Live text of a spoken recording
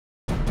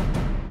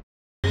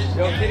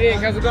Yo, Kid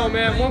Ink, how's it going,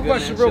 man? One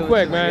question real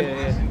quick, man.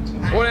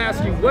 I want to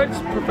ask you, which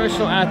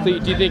professional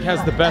athlete do you think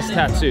has the best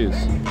tattoos?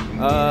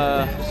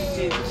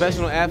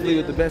 Professional athlete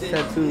with the best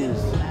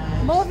tattoos.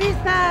 Movie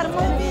star,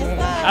 movie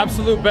star.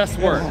 Absolute best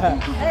work.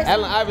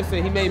 Allen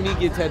Iverson, he made me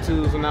get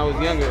tattoos when I was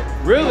younger.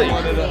 Really?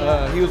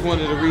 He was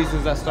one of the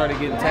reasons I started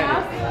getting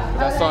tatted.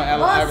 I saw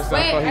Allen Iverson,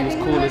 I thought he was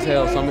cool as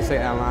hell, so I'm gonna say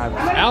Allen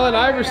Iverson. Allen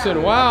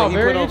Iverson, wow,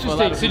 very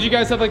interesting. So did you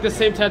guys have like the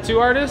same tattoo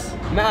artist?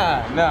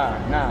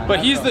 Nah. But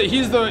he's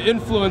the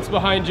influence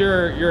behind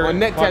your on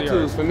neck body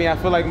tattoos. art. For me, I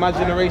feel like my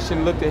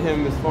generation looked at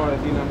him as far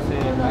as, you know what I'm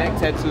saying, neck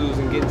tattoos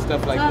and getting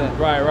stuff like that.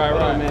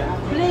 Right,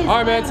 man. Please. All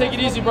right, man, take it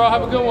easy, bro.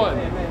 Have a good one.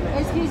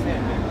 Excuse me.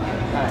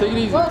 Take it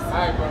easy. All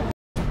right, bro.